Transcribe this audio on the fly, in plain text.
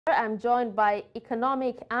I'm joined by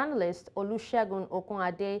economic analyst Olusegun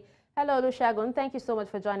Okunade. Hello, Olusegun. Thank you so much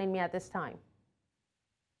for joining me at this time.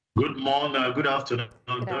 Good morning, good afternoon,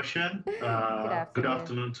 Good Doshan. Good Good afternoon.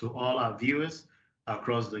 afternoon to all our viewers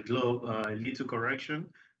across the globe. A little correction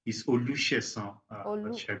is Olusegun.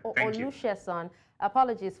 Thank you. Olusegun.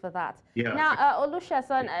 Apologies for that. Yeah, Now, thank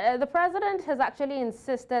Olusegun, you. the president has actually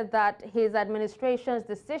insisted that his administration's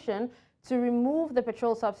decision to remove the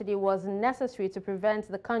petrol subsidy was necessary to prevent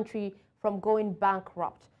the country from going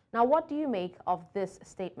bankrupt. Now, what do you make of this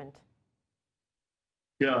statement?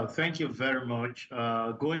 Yeah, thank you very much.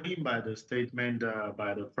 Going by the statement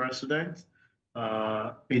by the president,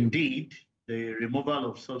 indeed, the removal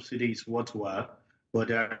of subsidy is worthwhile, but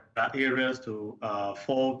there are areas to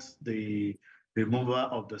fault the removal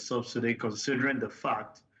of the subsidy, considering the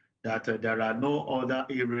fact that there are no other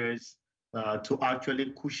areas to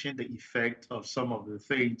actually cushion the effect of some of the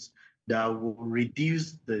things that will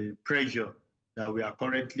reduce the pressure that we are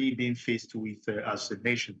currently being faced with as a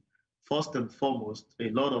nation. First and foremost, a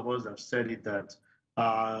lot of us have said it that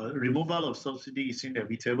removal of subsidy is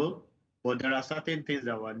inevitable, but there are certain things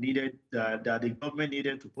that were needed that the government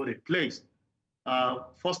needed to put in place.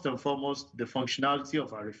 First and foremost, the functionality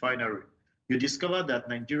of our refinery. You discover that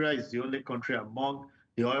Nigeria is the only country among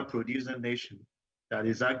the oil producing nation that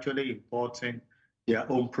is actually importing their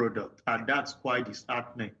own product, and that's quite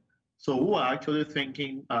disheartening. So, who are actually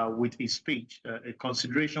thinking with his speech, a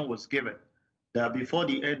consideration was given that before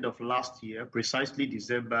the end of last year, precisely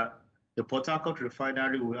December, the Port Harcourt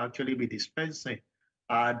refinery will actually be dispensing.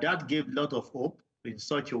 That gave a lot of hope in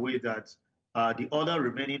such a way that the other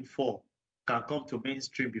remaining four can come to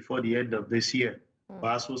mainstream before the end of this year.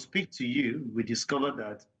 But as we speak to you, we discovered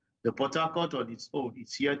that the Port Harcourt on its own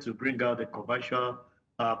is here to bring out the commercial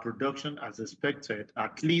production as expected,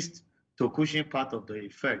 at least to cushion part of the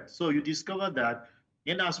effect. So you discover that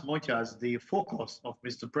in as much as the focus of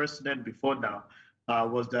Mr. President before now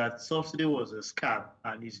was that subsidy was a scam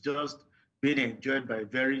and it's just being enjoyed by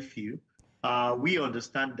very few. We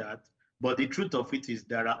understand that, but the truth of it is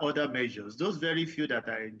there are other measures. Those very few that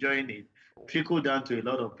are enjoying it trickle down to a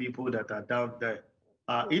lot of people that are down there.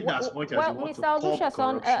 In as much as you Well, want to Mr. curb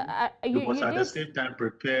Olusegun, corruption, you must you at the did, same time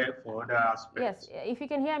prepare for other yes, aspects. if you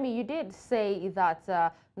can hear me, you did say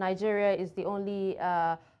that Nigeria is the only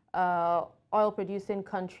uh, oil-producing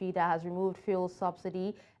country that has removed fuel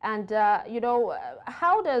subsidy. And,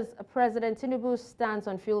 how does President Tinubu's stance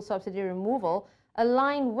on fuel subsidy removal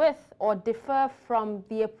align with or differ from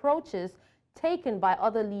the approaches taken by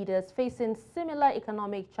other leaders facing similar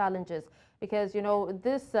economic challenges? Because,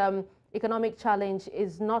 this economic challenge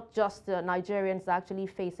is not just the Nigerians actually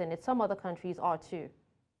facing it. Some other countries are too.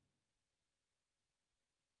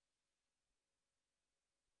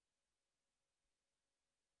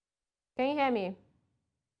 Can you hear me?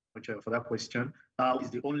 For that question.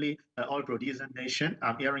 Is the only oil producing nation,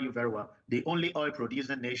 I'm hearing you very well, the only oil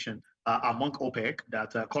producing nation among OPEC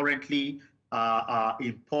that currently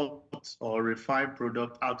imports or refine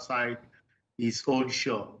product outside its own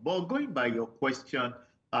shore. But going by your question,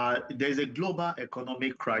 there's a global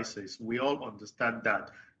economic crisis. We all understand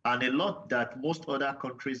that. And a lot that most other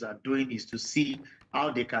countries are doing is to see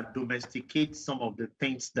how they can domesticate some of the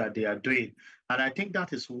things that they are doing. And I think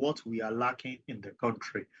that is what we are lacking in the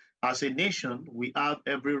country. As a nation, we have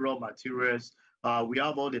every raw materials. We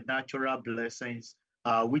have all the natural blessings,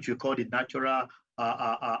 which we call the natural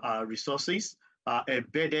resources,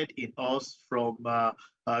 embedded in us from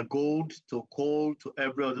gold to coal to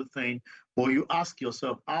every other thing. But you ask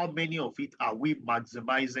yourself, how many of it are we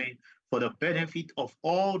maximizing for the benefit of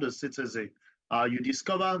all the citizens? You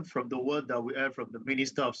discover from the word that we heard from the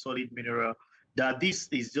Minister of Solid Mineral that this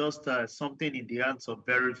is just something in the hands of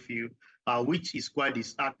very few, which is quite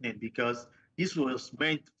disheartening because this was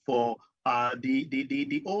meant for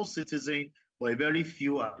the all citizen, but very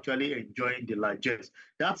few are actually enjoying the largesse.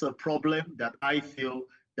 That's a problem that I feel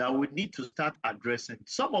that we need to start addressing.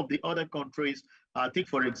 Some of the other countries, take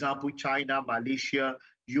for example, China, Malaysia,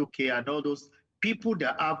 UK, and all those people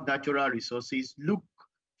that have natural resources look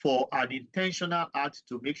for an intentional act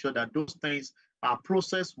to make sure that those things are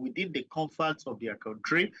processed within the comforts of their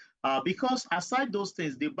country. Because aside those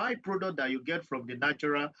things, the byproduct that you get from the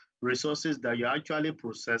natural resources that you're actually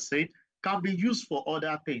processing can be used for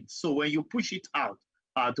other things. So when you push it out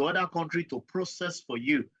to other country to process for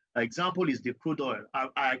you, example is the crude oil.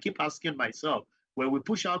 I keep asking myself, when we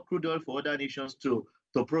push out crude oil for other nations to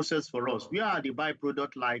process for us, where are the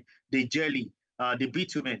byproduct like the jelly, the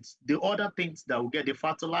bitumens, the other things that we get, the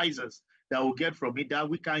fertilizers that we get from it that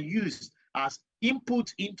we can use as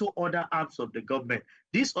input into other arms of the government.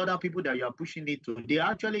 These other people that you are pushing it to, they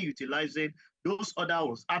are actually utilizing those other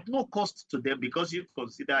ones at no cost to them because you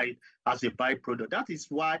consider it as a byproduct. That is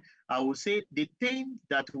why I would say the thing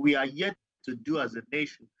that we are yet to do as a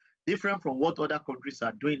nation, different from what other countries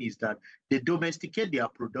are doing, is that they domesticate their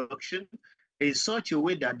production in such a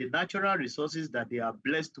way that the natural resources that they are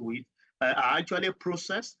blessed with are actually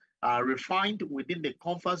processed, are refined within the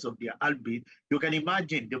comforts of their albeit. You can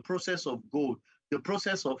imagine the process of gold, the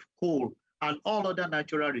process of coal, and all other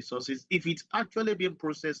natural resources. If it's actually being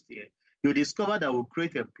processed here, you discover that will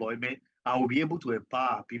create employment and will be able to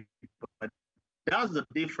empower people. That's the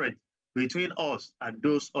difference between us and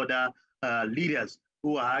those other leaders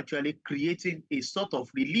who are actually creating a sort of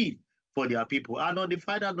relief for their people. And on the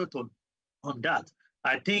final note on that,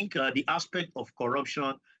 I think the aspect of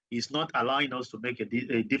corruption is not allowing us to make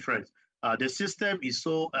a difference. The system is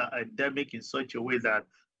so endemic in such a way that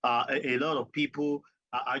a lot of people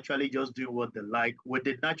are actually just doing what they like with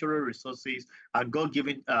the natural resources and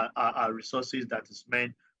God-given resources that is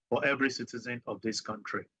meant for every citizen of this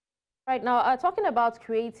country. Right now, talking about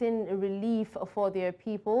creating relief for their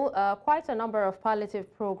people, quite a number of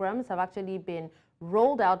palliative programs have actually been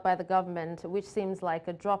rolled out by the government, which seems like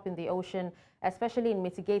a drop in the ocean, especially in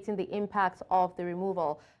mitigating the impact of the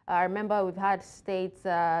removal. I remember we've had states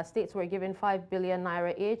were given 5 billion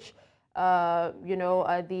naira each.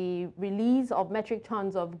 The release of metric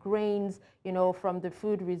tons of grains, from the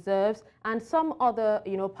food reserves, and some other,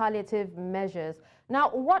 palliative measures. Now,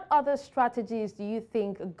 what other strategies do you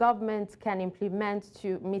think government can implement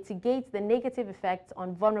to mitigate the negative effects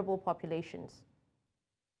on vulnerable populations?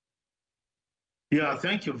 Yeah,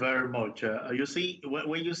 thank you very much. You see,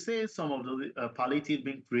 when you say some of the palliative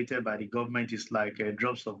being created by the government is like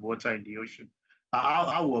drops of water in the ocean,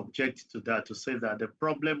 I will object to that to say that the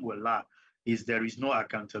problem will lie is there is no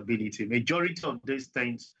accountability. Majority of these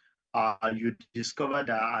things, you discover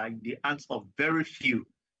that are in the hands of very few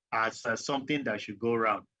as something that should go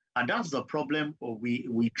around. And that's the problem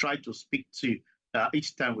we try to speak to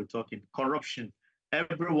each time we're talking. Corruption.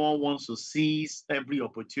 Everyone wants to seize every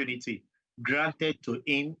opportunity granted to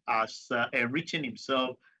him as enriching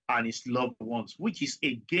himself and his loved ones, which is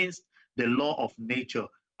against the law of nature.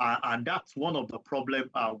 And that's one of the problems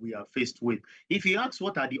we are faced with. If you ask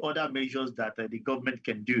what are the other measures that the government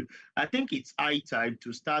can do, I think it's high time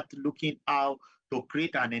to start looking how to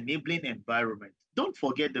create an enabling environment. Don't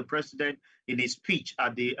forget the president in his speech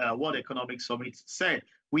at the World Economic Summit said,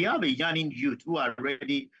 we have a yearning youth who are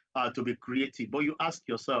ready to be creative. But you ask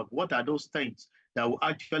yourself, what are those things that will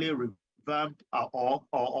actually revamp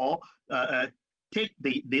or take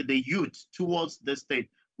the youth towards this thing?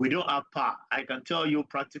 We don't have power. I can tell you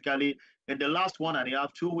practically in the last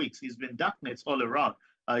 1.5, 2 weeks, it's been darkness all around.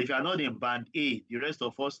 If you're not in band A, the rest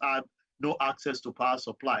of us have no access to power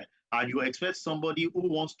supply. And you expect somebody who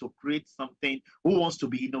wants to create something, who wants to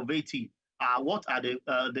be innovative. What are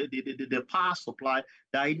the power supply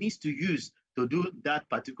that he needs to use to do that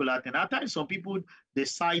particular thing? At times, some people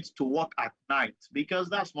decide to work at night because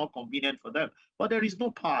that's more convenient for them. But there is no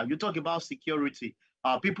power. You talk about security.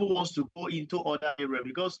 People want to go into other areas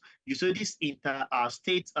because you say this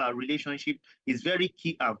inter-state relationship is very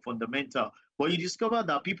key and fundamental. But you discover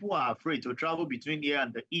that people are afraid to travel between here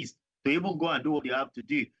and the east to even go and do what they have to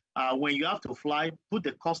do. When you have to fly, put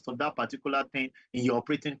the cost of that particular thing in your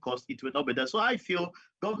operating cost, it will not be there. So I feel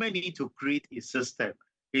government need to create a system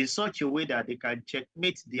in such a way that they can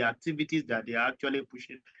checkmate the activities that they are actually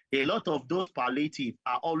pushing. A lot of those palliative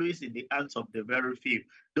are always in the hands of the very few.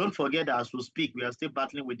 Don't forget that as we speak, we are still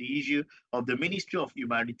battling with the issue of the Ministry of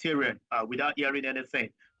Humanitarian without hearing anything.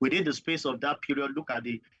 Within the space of that period, look at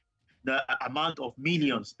the amount of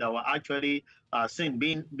millions that were actually seen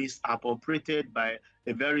being misappropriated by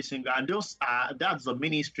a very single, and that's the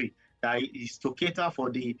ministry that is to cater for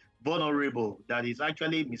the vulnerable, that is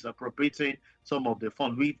actually misappropriating some of the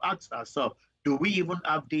funds. We've asked ourselves, do we even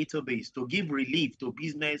have database to give relief to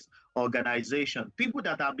business organizations, people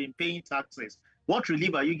that have been paying taxes? What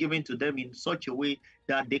relief are you giving to them in such a way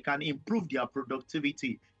that they can improve their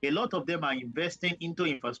productivity? A lot of them are investing into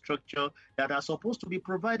infrastructure that are supposed to be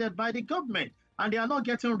provided by the government, and they are not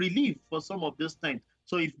getting relief for some of these things.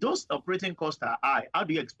 So if those operating costs are high, how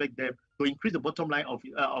do you expect them to increase the bottom line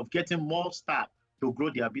of getting more staff to grow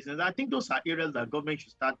their business? I think those are areas that government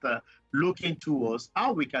should start looking towards,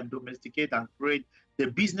 how we can domesticate and create the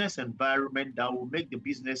business environment that will make the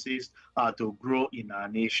businesses to grow in our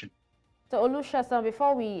nation. So Olusegun,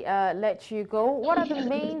 before we let you go, what are the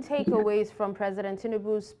main takeaways from President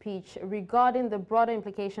Tinubu's speech regarding the broader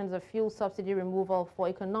implications of fuel subsidy removal for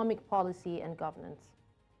economic policy and governance?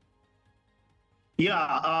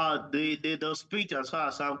 Yeah, the speech, as far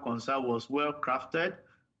as I'm concerned, was well crafted,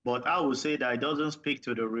 but I would say that it doesn't speak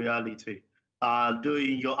to the reality.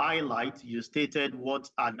 During your highlight, you stated what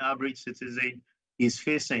an average citizen is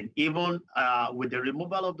facing. Even with the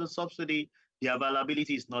removal of the subsidy, the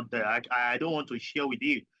availability is not there. I don't want to share with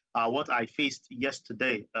you what I faced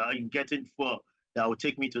yesterday in getting fuel that will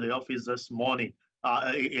take me to the office this morning.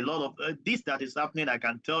 A lot of this that is happening, I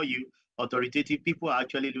can tell you, authoritative people are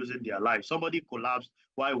actually losing their lives. Somebody collapsed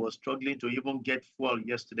while I was struggling to even get fuel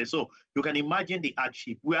yesterday. So you can imagine the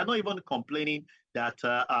hardship. We are not even complaining that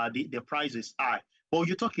the price is high, but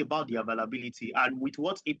you talk about the availability. And with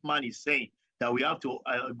what Ipman is saying, that we have to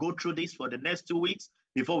go through this for the next 2 weeks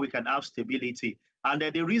before we can have stability. And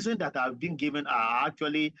the reason that I've been given are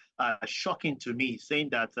actually shocking to me, saying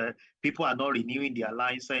that people are not renewing their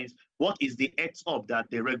license. What is the heads up that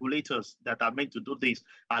the regulators that are meant to do this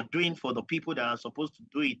are doing for the people that are supposed to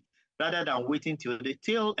do it, rather than waiting till the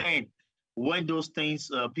tail end when those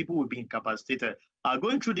things, people will be incapacitated.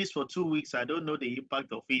 Going through this for 2 weeks, I don't know the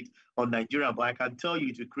impact of it on Nigeria, but I can tell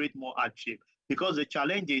you to create more hardship because the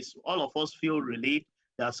challenge is all of us feel relieved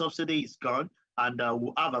that subsidy is gone and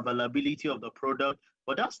we'll have availability of the product.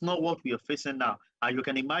 But that's not what we are facing now. And you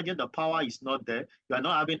can imagine the power is not there. You are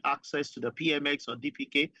not having access to the PMX or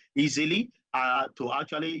DPK easily to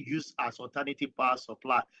actually use as alternative power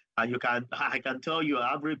supply. And I can tell you,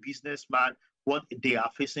 every businessman what they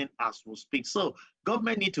are facing as we speak. So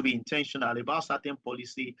government need to be intentional about certain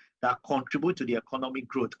policy that contribute to the economic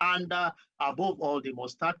growth. And above all, they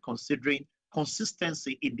must start considering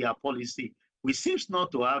consistency in their policy. We seems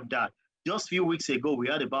not to have that. Just a few weeks ago, we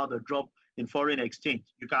heard about the drop in foreign exchange.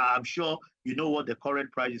 I'm sure you know what the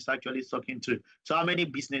current price is actually talking to. So how many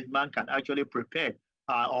businessmen can actually prepare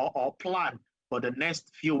or plan for the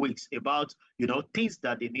next few weeks about things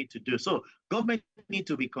that they need to do. So government need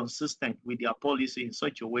to be consistent with their policy in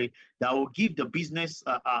such a way that will give the business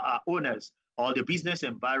owners or the business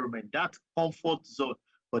environment that comfort zone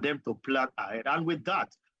for them to plan ahead. And with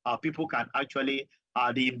that, people can actually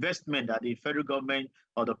the investment that the federal government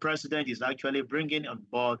or the president is actually bringing on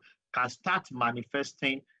board can start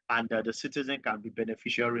manifesting, and the citizen can be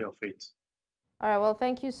beneficiary of it. All right, well,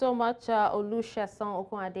 thank you so much, Olusegun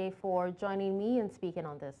Okunade, for joining me and speaking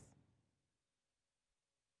on this.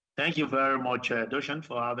 Thank you very much, Doshan,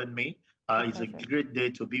 for having me. It's a great day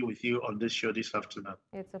to be with you on this show this afternoon.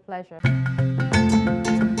 It's a pleasure.